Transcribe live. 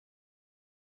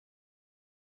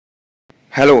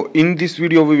Hello, in this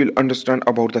video we will understand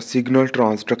about the signal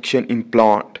transduction in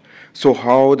plant. So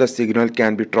how the signal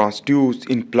can be transduced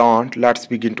in plant, let's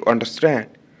begin to understand.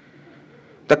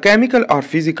 The chemical or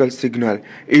physical signal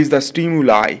is the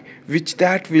stimuli which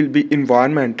that will be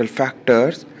environmental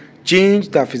factors change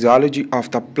the physiology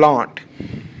of the plant.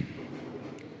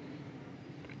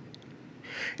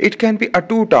 It can be a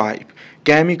two type,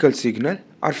 chemical signal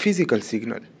or physical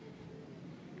signal.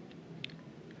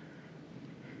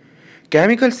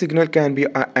 Chemical signal can be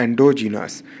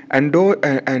endogenous.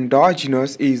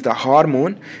 Endogenous is the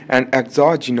hormone and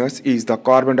exogenous is the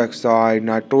carbon dioxide,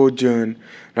 nitrogen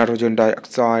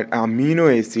dioxide,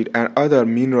 amino acid and other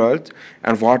minerals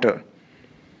and water.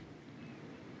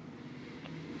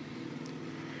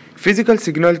 Physical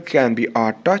signal can be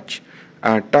a touch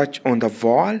on the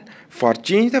wall for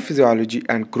change the physiology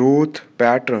and growth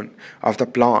pattern of the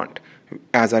plant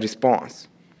as a response.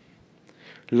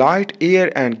 Light,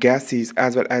 air and gases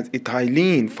as well as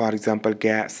ethylene, for example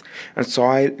gas, and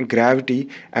soil, gravity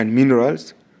and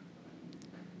minerals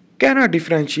cannot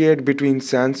differentiate between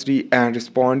sensory and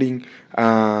responding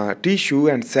tissue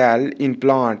and cell in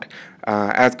plant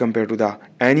as compared to the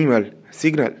animal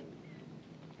signal.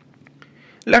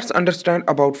 Let's understand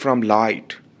about from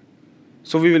light.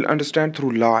 So we will understand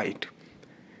through light,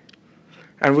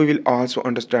 and we will also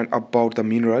understand about the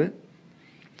mineral.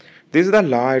 This is the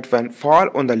light when fall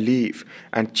on the leaf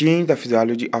and change the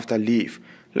physiology of the leaf.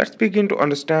 Let's begin to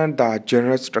understand the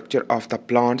general structure of the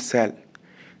plant cell.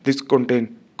 This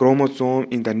contains chromosome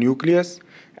in the nucleus,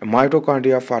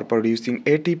 mitochondria for producing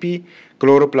ATP,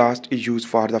 chloroplast is used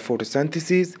for the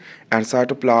photosynthesis, and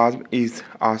cytoplasm is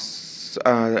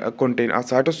contain a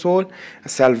cytosol. A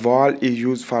cell wall is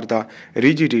used for the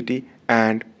rigidity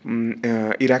and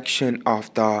erection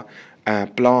of the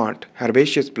plant,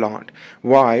 herbaceous plant,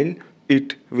 while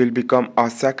it will become a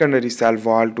secondary cell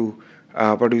wall to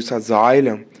produce a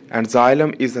xylem, and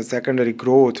xylem is the secondary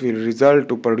growth will result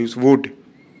to produce wood.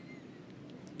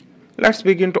 Let's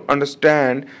begin to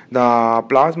understand the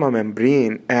plasma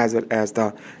membrane as well as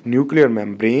the nuclear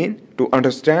membrane to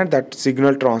understand that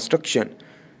signal transduction.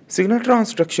 Signal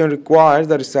transduction requires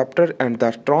the receptor and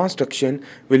the transduction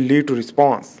will lead to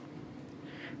response.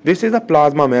 This is the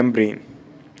plasma membrane.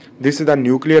 This is the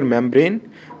nuclear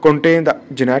membrane, contain the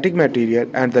genetic material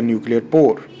and the nuclear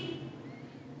pore.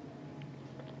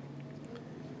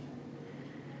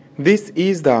 This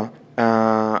is the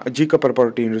G-coupled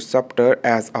protein receptor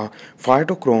as a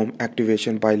phytochrome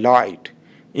activation by light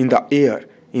in the air,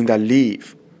 in the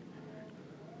leaf.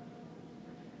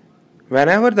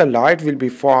 Whenever the light will be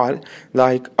fall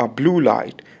like a blue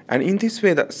light, and in this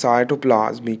way the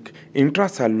cytoplasmic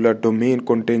intracellular domain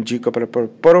contain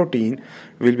G-coupled protein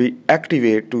will be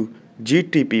activated to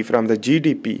GTP from the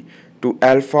GDP to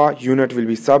alpha unit will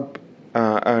be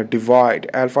divide.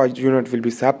 Alpha unit will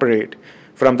be separate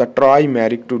from the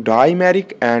trimeric to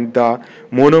dimeric and the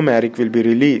monomeric will be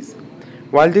released.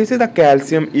 While this is the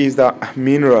calcium is the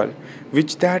mineral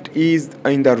which that is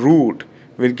in the root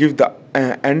will give the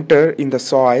enter in the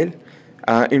soil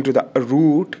into the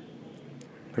root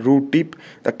tip.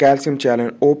 The calcium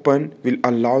channel open will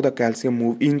allow the calcium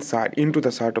move inside into the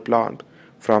cytoplasm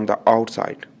from the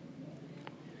outside.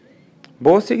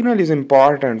 Both signal is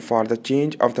important for the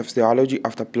change of the physiology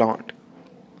of the plant.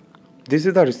 This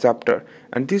is the receptor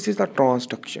and this is the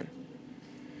transduction.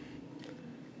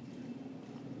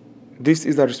 This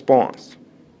is the response.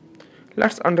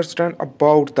 Let's understand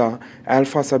about the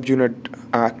alpha subunit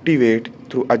activate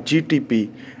through a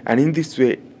GTP, and in this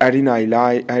way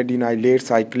adenylate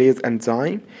cyclase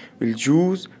enzyme will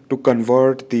use to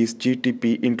convert this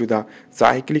GTP into the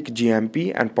cyclic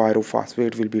GMP and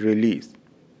pyrophosphate will be released.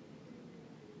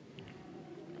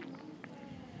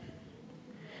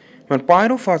 When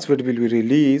pyrophosphate will be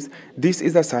released, this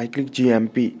is the cyclic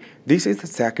GMP. This is the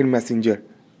second messenger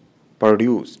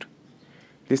produced.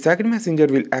 The second messenger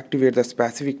will activate the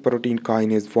specific protein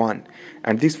kinase 1,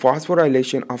 and this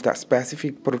phosphorylation of the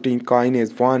specific protein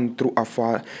kinase 1 through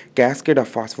a cascade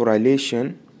of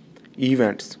phosphorylation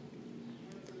events.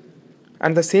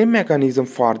 And the same mechanism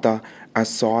for the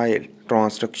soil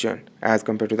transduction as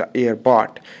compared to the air,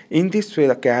 but in this way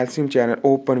the calcium channel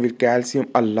open with calcium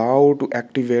allowed to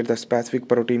activate the specific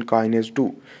protein kinase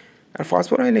 2, and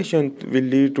phosphorylation will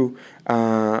lead to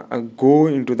go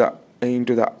into the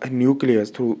nucleus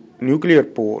through nuclear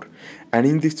pore, and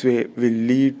in this way will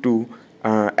lead to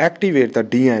activate the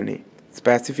DNA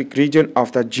specific region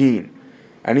of the gene,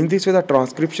 and in this way the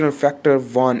transcriptional factor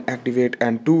 1 activate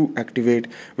and 2 activate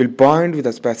will bind with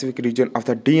a specific region of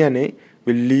the DNA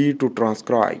will lead to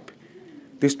transcribe.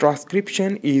 This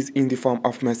transcription is in the form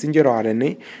of messenger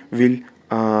RNA will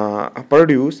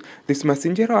produced, this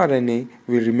messenger RNA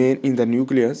will remain in the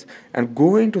nucleus and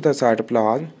go into the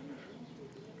cytoplasm.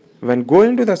 When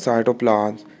going to the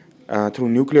cytoplasm through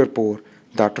nuclear pore,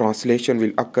 the translation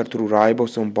will occur through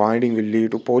ribosome binding will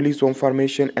lead to polysome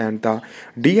formation and the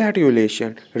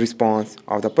deactivation response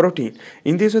of the protein.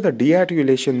 In this way, the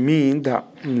deactivation means the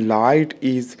light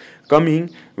is coming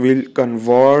will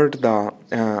convert the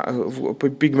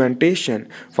pigmentation.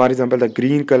 For example, the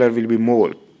green color will be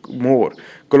more,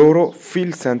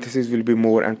 chlorophyll synthesis will be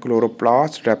more, and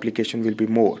chloroplast replication will be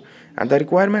more. And the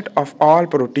requirement of all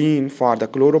protein for the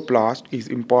chloroplast is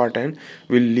important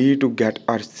will lead to get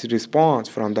a response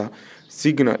from the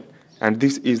signal, and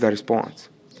this is the response.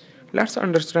 Let's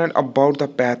understand about the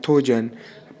pathogen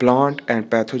plant and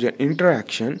pathogen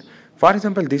interaction. For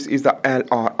example, this is the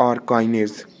LRR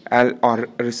kinase. LR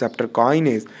receptor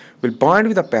kinase will bind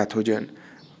with the pathogen,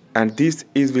 and this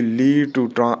is will lead to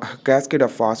cascade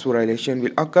of phosphorylation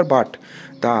will occur, but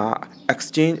the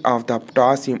exchange of the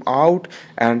potassium out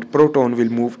and proton will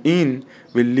move in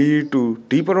will lead to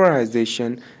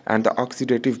depolarization, and the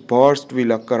oxidative burst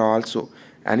will occur also.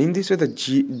 And in this way, the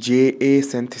JA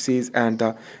synthesis and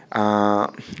the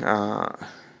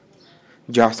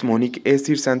jasmonic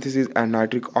acid synthesis and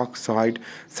nitric oxide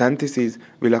synthesis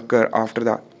will occur after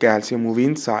the calcium move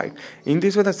inside. In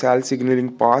this way, the cell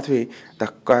signaling pathway, the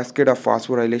cascade of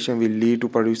phosphorylation will lead to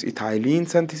produce ethylene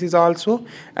synthesis also,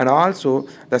 and also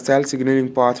the cell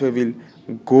signaling pathway will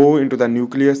go into the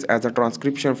nucleus as a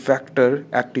transcription factor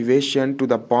activation to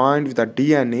the bind with the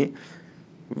DNA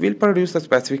will produce the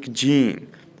specific gene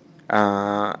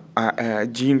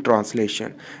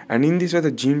translation. And in this way, the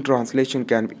gene translation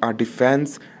can be a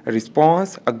defense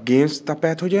response against the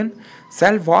pathogen,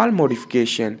 cell wall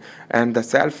modification, and the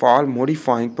cell wall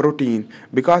modifying protein,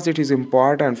 because it is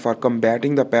important for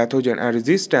combating the pathogen and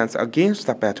resistance against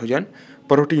the pathogen.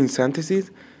 Protein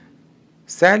synthesis,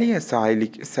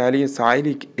 salicylic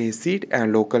acid,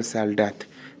 and local cell death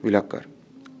will occur.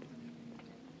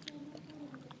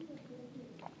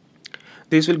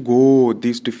 This will go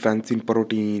this defensive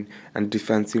protein and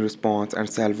defensive response and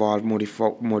cell wall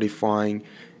modifying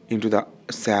into the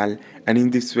cell, and in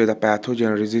this way the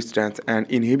pathogen resistance and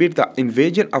inhibit the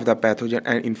invasion of the pathogen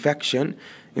and infection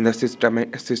in the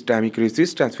systemic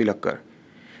resistance will occur.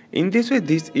 In this way,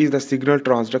 this is the signal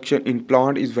transduction in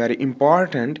plant is very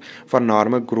important for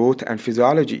normal growth and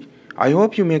physiology. I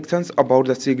hope you make sense about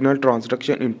the signal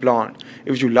transduction in plant.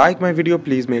 If you like my video,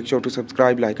 please make sure to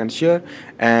subscribe, like and share,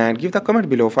 and give the comment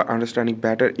below for understanding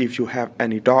better if you have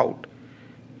any doubt.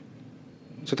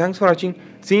 So thanks for watching.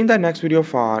 See you in the next video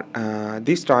for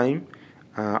this time.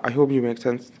 I hope you make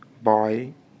sense.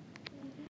 Bye.